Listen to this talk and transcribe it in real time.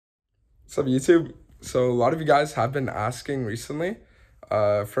What's up, YouTube? So a lot of you guys have been asking recently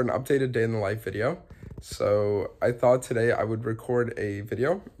for an updated day in the life video. So I thought today I would record a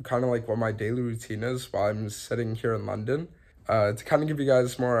video, kind of like what my daily routine is while I'm sitting here in London, to kind of give you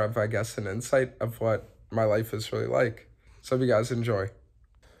guys more of, I guess, an insight of what my life is really like. So if you guys enjoy.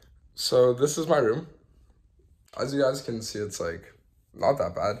 So this is my room. As you guys can see, it's like not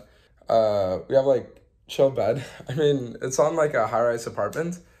that bad. We have like chill bed. I mean, it's on like a high-rise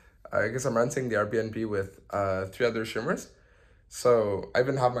apartment. I guess I'm renting the Airbnb with 3 other streamers. So I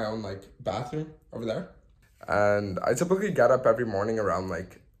even have my own like bathroom over there. And I typically get up every morning around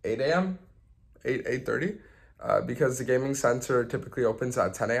like 8 a.m., 8:30, because the gaming center typically opens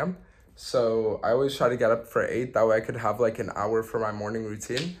at 10 a.m. So I always try to get up for 8. That way I could have like an hour for my morning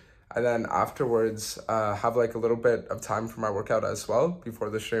routine. And then afterwards, have like a little bit of time for my workout as well before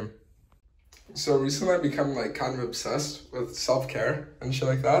the stream. So recently I've become like kind of obsessed with self-care and shit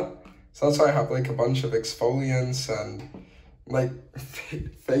like that. So that's why I have like a bunch of exfoliants and like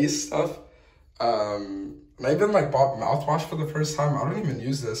face stuff. And I even like bought mouthwash for the first time. I don't even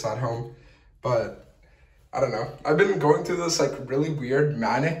use this at home, but I don't know. I've been going through this like really weird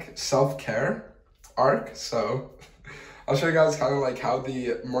manic self-care arc. So I'll show you guys kind of like how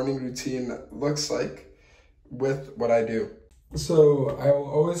the morning routine looks like with what I do. So I will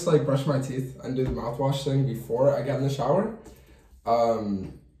always like brush my teeth and do the mouthwash thing before I get in the shower.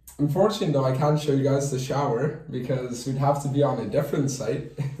 Unfortunately though, I can't show you guys the shower because we'd have to be on a different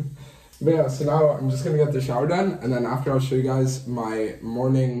site. But yeah, so now I'm just gonna get the shower done, and then after I'll show you guys my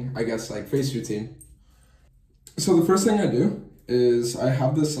morning, I guess, like face routine. So the first thing I do is I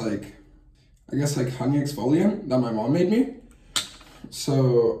have this like, I guess like honey exfoliant that my mom made me.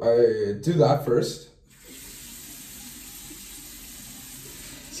 So I do that first.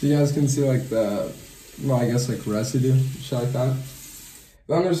 So you guys can see like the, well, I guess like residue, shit like that.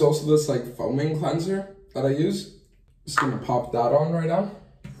 Then there's also this like foaming cleanser that I use. Just gonna pop that on right now.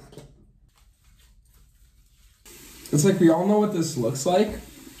 It's like we all know what this looks like,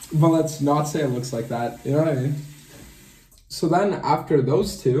 but let's not say it looks like that, you know what I mean? So then after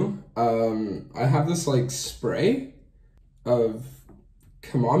those two, I have this like spray of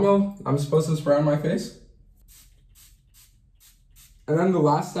chamomile I'm supposed to spray on my face. And then the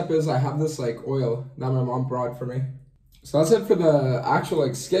last step is I have this like oil that my mom brought for me. So that's it for the actual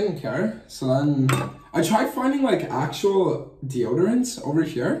like skincare. So then I tried finding like actual deodorants over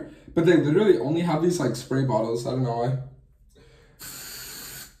here, but they literally only have these like spray bottles. I don't know why.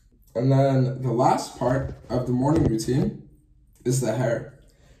 And then the last part of the morning routine is the hair.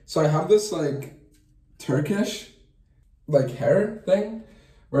 So I have this like Turkish like hair thing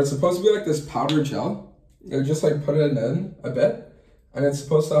where it's supposed to be like this powder gel. You just like put it in a bit. And it's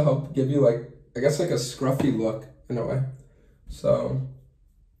supposed to help give you like, I guess like a scruffy look in a way. So,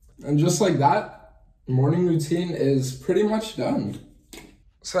 and just like that, morning routine is pretty much done.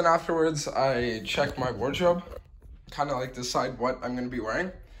 So then afterwards, I check my wardrobe, kind of like decide what I'm going to be wearing.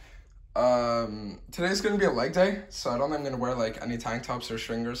 Today's going to be a leg day, so I don't think I'm going to wear like any tank tops or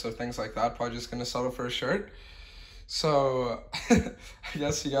stringers or things like that. Probably just going to settle for a shirt. So I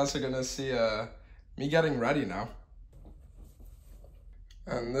guess you guys are going to see me getting ready now.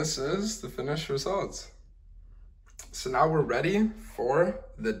 And this is the finished results. So now we're ready for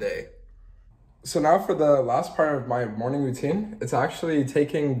the day. So now for the last part of my morning routine, it's actually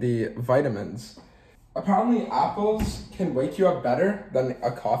taking the vitamins. Apparently apples can wake you up better than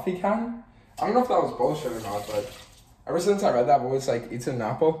a coffee can. I don't know if that was bullshit or not, but ever since I read that, I've always like eaten an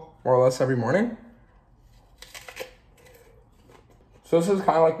apple more or less every morning. So this is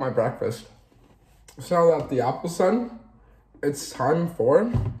kind of like my breakfast. So now that the apple's done, it's time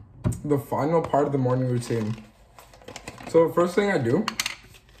for the final part of the morning routine. So the first thing I do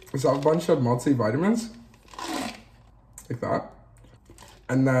is have a bunch of multivitamins, like that.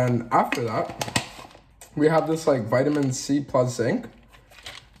 And then after that, we have this like vitamin C plus zinc.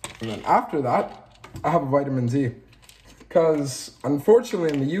 And then after that, I have a vitamin D. Because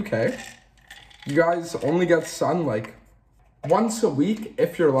unfortunately in the UK, you guys only get sun like once a week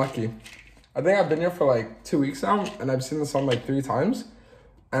if you're lucky. I think I've been here for like 2 weeks now, and I've seen the sun like 3 times.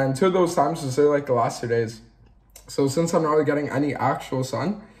 And 2 of those times was like the last 2 days. So since I'm not really getting any actual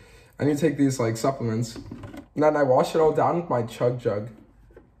sun, I need to take these like supplements. And then I wash it all down with my chug jug.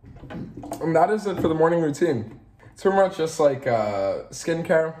 And that is it for the morning routine. It's pretty much just like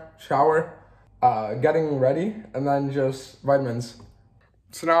skincare, shower, getting ready, and then just vitamins.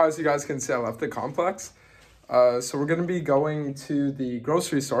 So now as you guys can see, I left the complex. So we're going to be going to the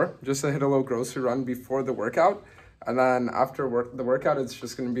grocery store just to hit a little grocery run before the workout. And then after the workout, it's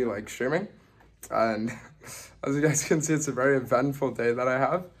just going to be like streaming. And as you guys can see, it's a very eventful day that I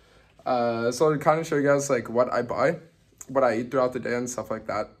have. So I'll kind of show you guys like what I buy, what I eat throughout the day and stuff like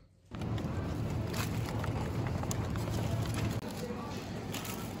that.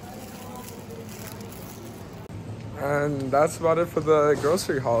 And that's about it for the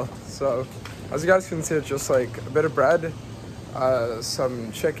grocery haul. So as you guys can see, it's just like a bit of bread,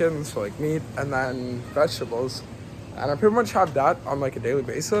 some chicken, so like meat, and then vegetables. And I pretty much have that on like a daily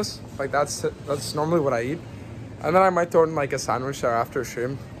basis. Like that's normally what I eat. And then I might throw in like a sandwich there after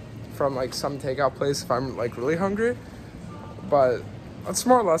stream from like some takeout place if I'm like really hungry. But that's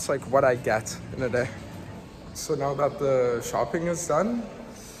more or less like what I get in a day. So now that the shopping is done,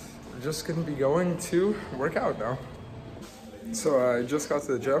 we're just gonna be going to work out now. So I just got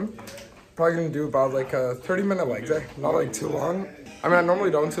to the gym. Probably gonna do about like a 30-minute leg day, not like too long. I mean, I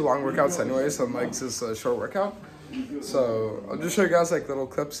normally don't do long workouts anyways, so legs is a short workout. So I'll just show you guys like little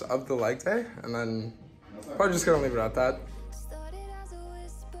clips of the leg day, and then probably just gonna leave it at that.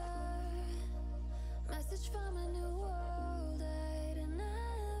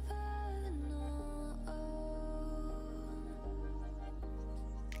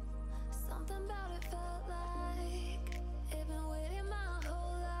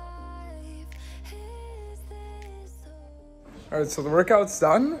 All right, so the workout's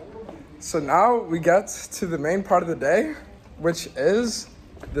done. So now we get to the main part of the day, which is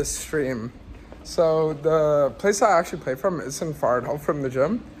the stream. So the place I actually play from isn't far at all from the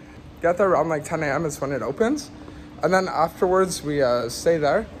gym. Get there around like 10 a.m. is when it opens. And then afterwards we stay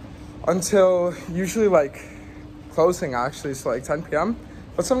there until usually like closing actually, so like 10 p.m.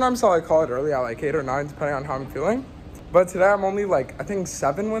 But sometimes I'll like call it early at like 8 or 9 depending on how I'm feeling. But today I'm only like, I think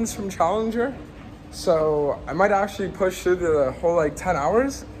 7 wins from Challenger. So I might actually push through the whole like 10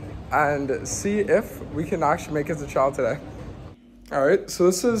 hours and see if we can actually make it to trial today. All right, so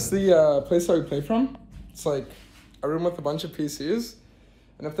this is the place that we play from. It's like a room with a bunch of PCs.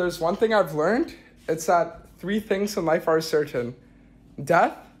 And if there's one thing I've learned, it's that 3 things in life are certain: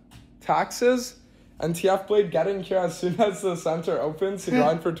 death, taxes, and TF Blade getting here as soon as the center opens to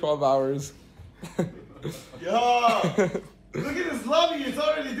grind for 12 hours. Yo! Look at this lobby, it's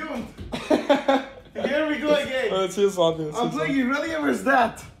already doomed. Here we go again. Let's see his lobby. I'm playing Irelia, where's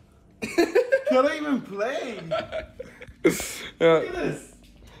that? Can I even play? Yeah. Look at this.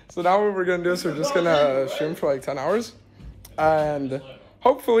 So now what we're gonna do is we're just gonna stream for like 10 hours and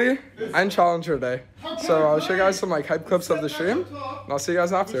hopefully end Challenger day. So I'll show you guys some like hype clips of the stream and I'll see you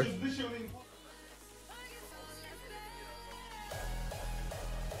guys after.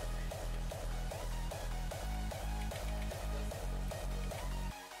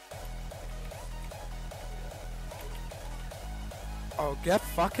 Oh, get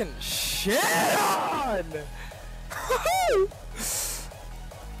fucking shit on!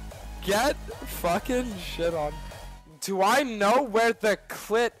 Get fucking shit on. Do I know where the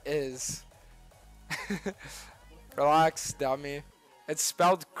clit is? Relax, dummy. It's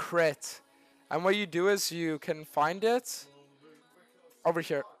spelled crit. And what you do is you can find it over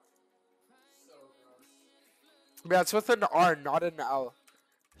here. Yeah, it's with an R, not an L.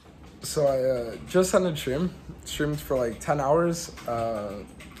 So I just ended streamed for like 10 hours.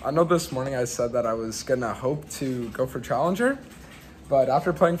 I know this morning I said that I was gonna hope to go for Challenger, but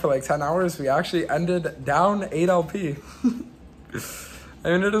after playing for like 10 hours, we actually ended down 8 LP.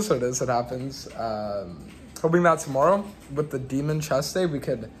 I mean, it is what it is, it happens. Hoping that tomorrow, with the Demon Chess Day, we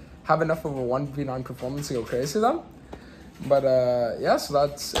could have enough of a 1v9 performance to go crazy then. But yeah, so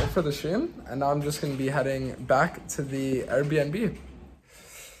that's it for the stream, and now I'm just gonna be heading back to the Airbnb.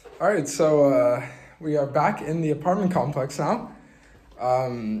 All right, so we are back in the apartment complex now.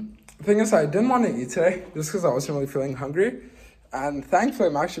 The thing is, I didn't want to eat today just because I wasn't really feeling hungry. And thankfully,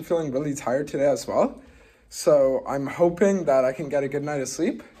 I'm actually feeling really tired today as well. So I'm hoping that I can get a good night of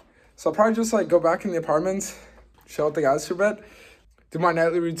sleep. So I'll probably just like go back in the apartment, chill with the guys for a bit, do my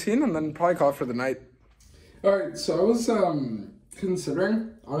nightly routine, and then probably call it for the night. All right, so I was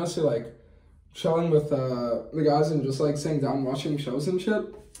considering, honestly, like chilling with the guys and just like sitting down watching shows and shit.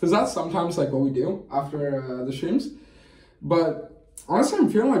 Because that's sometimes like what we do after the streams. But honestly, I'm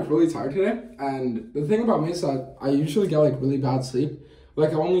feeling like really tired today. And the thing about me is that I usually get like really bad sleep.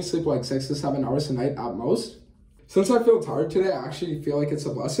 Like I only sleep like 6 to 7 hours a night at most. Since I feel tired today, I actually feel like it's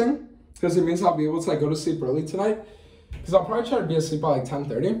a blessing. Because it means I'll be able to like go to sleep early tonight. Because I'll probably try to be asleep by like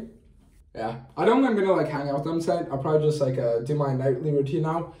 10:30. Yeah, I don't think I'm gonna like hang out with them tonight. I'll probably just like do my nightly routine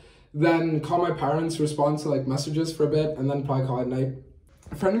now. Then call my parents, respond to like messages for a bit, and then probably call at night.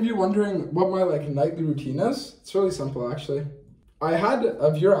 For any of you wondering what my like nightly routine is, it's really simple actually. I had a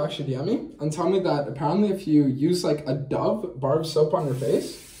viewer actually DM me and tell me that apparently if you use like a Dove bar of soap on your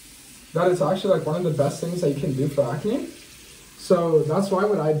face, that it's actually like one of the best things that you can do for acne. So that's why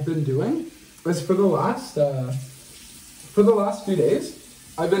what I've been doing is for the last few days,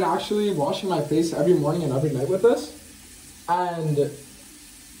 I've been actually washing my face every morning and every night with this. And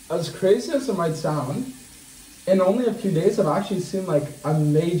as crazy as it might sound, in only a few days, I've actually seen like a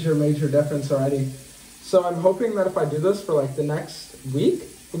major difference already. So I'm hoping that if I do this for like the next week,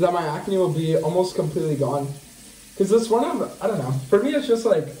 that my acne will be almost completely gone. Because this one of, I don't know, for me it's just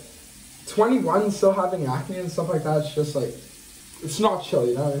like 21 still having acne and stuff like that. It's just like, it's not chill,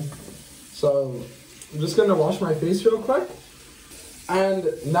 you know what I mean? So I'm just gonna wash my face real quick. And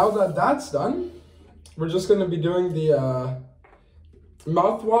now that that's done, we're just gonna be doing the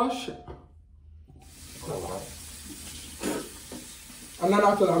mouthwash. And then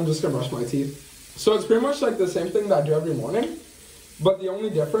after that, I'm just gonna brush my teeth. So it's pretty much like the same thing that I do every morning, but the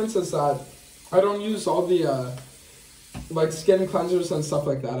only difference is that I don't use all the like skin cleansers and stuff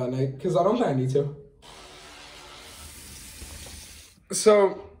like that at night, because I don't think I need to.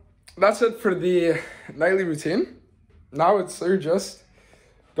 So that's it for the nightly routine. Now it's just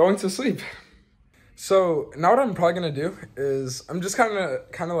going to sleep. So now what I'm probably gonna do is I'm just kind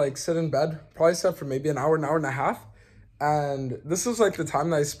of like sit in bed, probably sit for maybe an hour and a half. And this is like the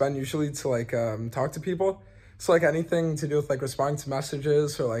time that I spend usually to like talk to people. So like anything to do with like responding to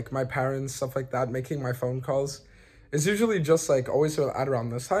messages or like my parents, stuff like that, making my phone calls. It's usually just like always at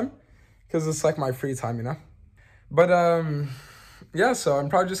around this time, because it's like my free time, you know? But yeah, so I'm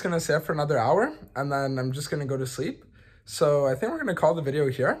probably just gonna stay up for another hour and then I'm just gonna go to sleep. So I think we're gonna call the video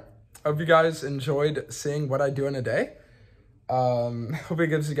here. I hope you guys enjoyed seeing what I do in a day. Hope it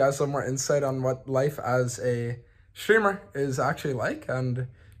gives you guys a little more insight on what life as a streamer is actually like. And if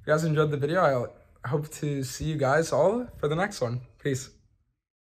you guys enjoyed the video, I hope to see you guys all for the next one. Peace.